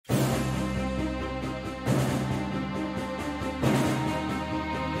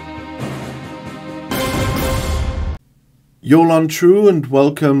Yolan True, and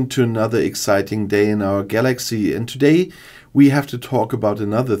welcome to another exciting day in our galaxy. And today we have to talk about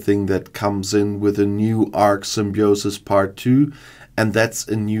another thing that comes in with a new Arc Symbiosis Part 2, and that's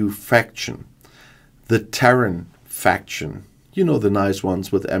a new faction. The Terran Faction. You know, the nice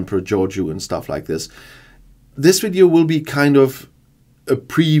ones with Emperor Georgiou and stuff like this. This video will be kind of a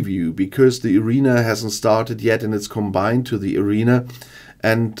preview because the arena hasn't started yet and it's combined to the arena.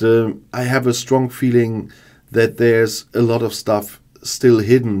 And I have a strong feeling that there's a lot of stuff still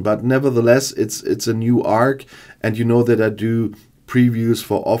hidden, but nevertheless it's a new arc, and you know that I do previews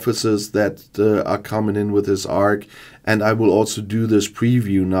for officers that are coming in with this arc, and I will also do this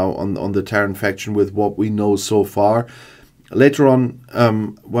preview now on the Terran Faction with what we know so far. Later on,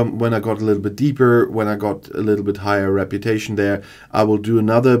 when I got a little bit deeper, when I got a little bit higher reputation there, I will do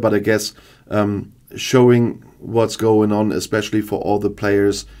another, but I guess showing what's going on, especially for all the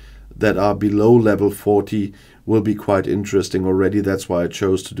players that are below level 40, will be quite interesting already. That's why I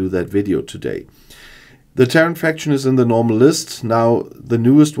chose to do that video today. The Terran Faction is in the normal list. Now, the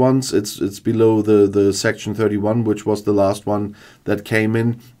newest ones, it's below the section 31, which was the last one that came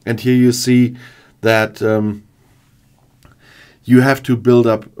in. And here you see that you have to build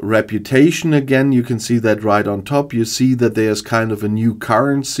up reputation again. You can see that right on top. You see that there's kind of a new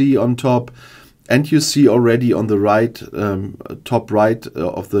currency on top. And you see already on the right, top right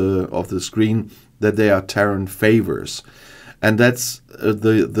of the screen, that they are Terran favors. And that's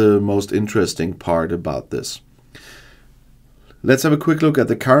the most interesting part about this. Let's have a quick look at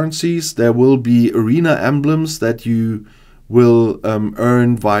the currencies. There will be arena emblems that you will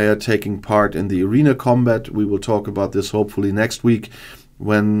earn via taking part in the arena combat. We will talk about this hopefully next week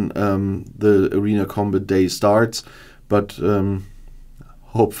when the arena combat day starts. But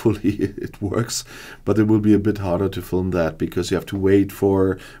hopefully it works, but it will be a bit harder to film that because you have to wait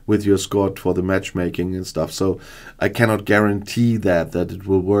with your squad for the matchmaking and stuff. So I cannot guarantee that it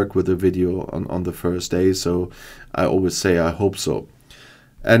will work with a video on the first day. So I always say I hope so.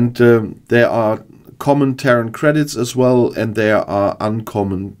 And there are common Terran credits as well, and there are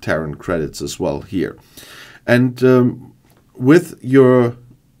uncommon Terran credits as well here. And with your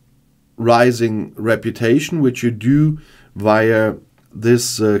rising reputation, which you do via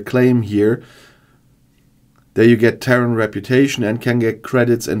this claim here, there you get Terran reputation and can get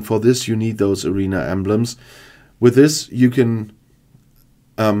credits, and for this you need those arena emblems. With this you can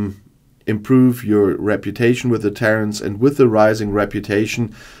improve your reputation with the Terrans, and with the rising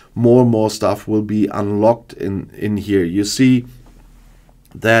reputation more and more stuff will be unlocked in here. You see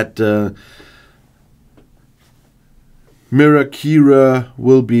that Mirror Kira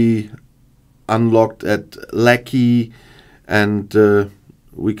will be unlocked at Lackey. And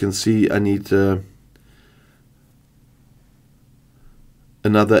we can see I need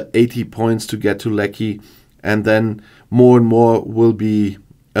another 80 points to get to Lackey. And then more and more will be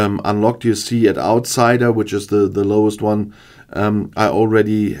unlocked. You see at Outsider, which is the lowest one, I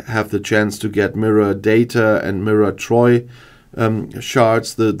already have the chance to get Mirror Data and Mirror Troy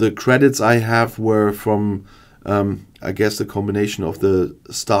shards. The credits I have were from, I guess, the combination of the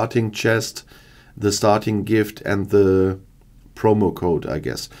starting chest, the starting gift, and the promo code, I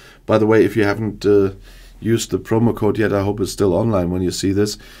guess. By the way, if you haven't used the promo code yet, I hope it's still online when you see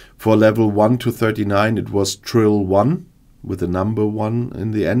this. For level 1 to 39, it was Trill1 with the number 1 in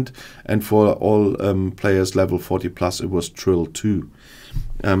the end, and for all players level 40 plus, it was Trill2.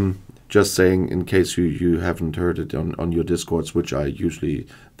 Just saying in case you haven't heard it on your Discords, which I usually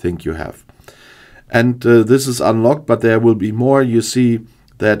think you have. And this is unlocked, but there will be more. You see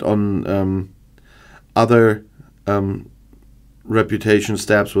that on other reputation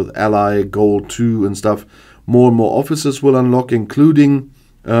stabs with Ally, Gold 2 and stuff, more and more officers will unlock, including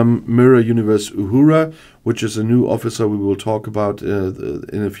Mirror Universe Uhura, which is a new officer we will talk about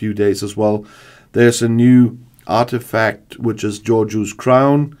in a few days as well. There's a new artifact, which is Georgiou's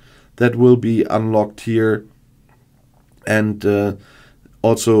Crown, that will be unlocked here. And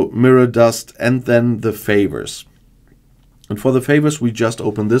also Mirror Dust, and then the favors. And for the favors, we just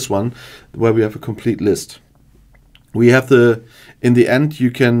opened this one, where we have a complete list. We have in the end, you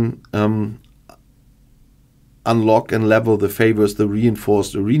can unlock and level the favors, the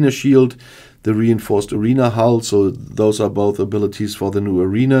reinforced arena shield, the reinforced arena hull. So those are both abilities for the new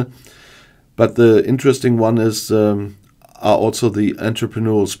arena. But the interesting one is are also the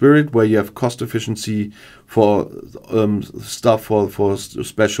entrepreneurial spirit, where you have cost efficiency for stuff for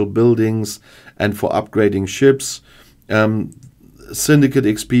special buildings and for upgrading ships. Syndicate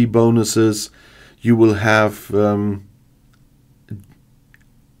XP bonuses. You will have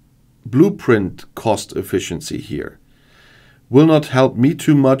blueprint cost efficiency here. Will not help me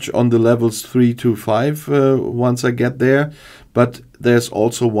too much on the levels 3 to 5 once I get there, but there's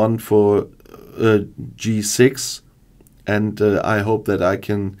also one for G6, and I hope that I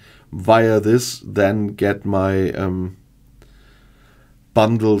can via this then get my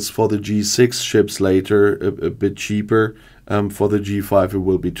bundles for the G6 ships later a bit cheaper. For the G5 it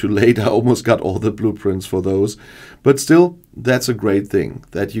will be too late. I almost got all the blueprints for those, but still that's a great thing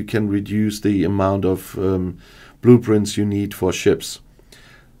that you can reduce the amount of blueprints you need for ships.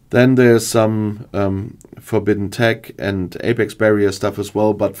 Then there's some forbidden tech and apex barrier stuff as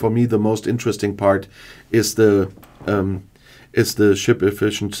well, but for me the most interesting part is the ship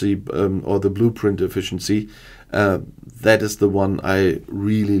efficiency or the blueprint efficiency. That is the one I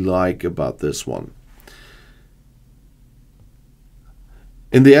really like about this one.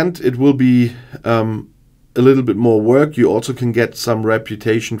 In the end, it will be a little bit more work. You also can get some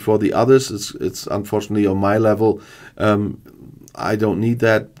reputation for the others. It's unfortunately on my level. I don't need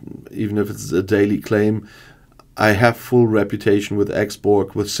that, even if it's a daily claim. I have full reputation with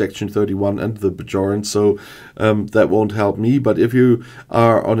Xborg, with Section 31 and the Bajoran, so that won't help me. But if you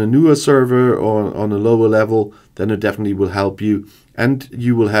are on a newer server or on a lower level, then it definitely will help you. And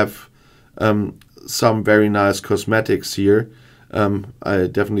you will have some very nice cosmetics here. I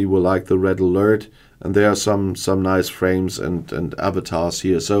definitely will like the red alert, and there are some nice frames and avatars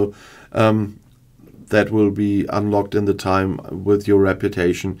here. So that will be unlocked in the time with your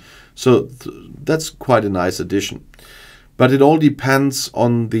reputation. So that's quite a nice addition. But it all depends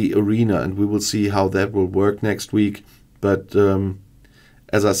on the arena, and we will see how that will work next week. But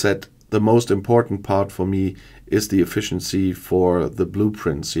as I said, the most important part for me is the efficiency for the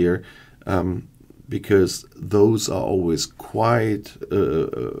blueprints here, because those are always quite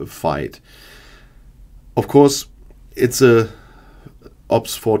a fight. Of course, it's a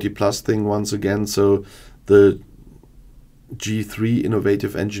Ops 40 plus thing once again, so the G3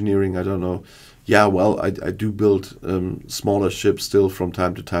 innovative engineering, I don't know. Yeah, well, I do build smaller ships still from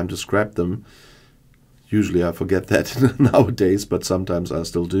time to time to scrap them. Usually I forget that nowadays, but sometimes I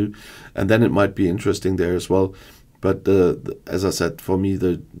still do. And then it might be interesting there as well. But as I said, for me,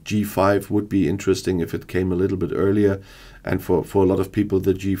 the G5 would be interesting if it came a little bit earlier. And for a lot of people,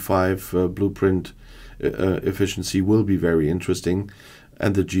 the G5 blueprint efficiency will be very interesting,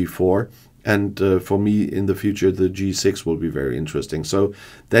 and the G4. And for me, in the future, the G6 will be very interesting. So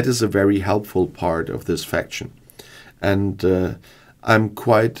that is a very helpful part of this faction. And I'm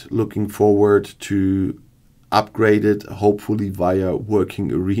quite looking forward to upgrade it, hopefully via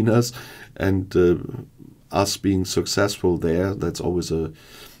working arenas, and us being successful there. That's always a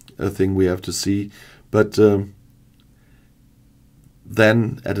thing we have to see. But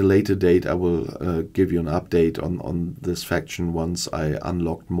then at a later date I will give you an update on this faction once I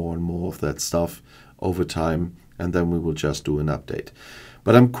unlocked more and more of that stuff over time, and then we will just do an update.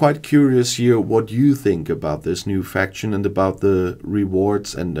 But I'm quite curious here what you think about this new faction and about the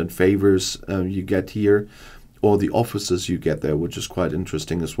rewards and favors you get here, or the officers you get there, which is quite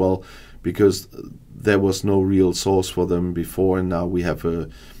interesting as well, because there was no real source for them before, and now we have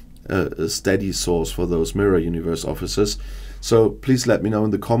a steady source for those Mirror Universe officers. So please let me know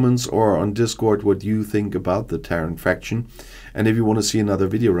in the comments or on Discord what you think about the Terran faction. And if you want to see another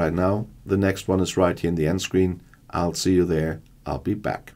video right now, the next one is right here in the end screen. I'll see you there. I'll be back.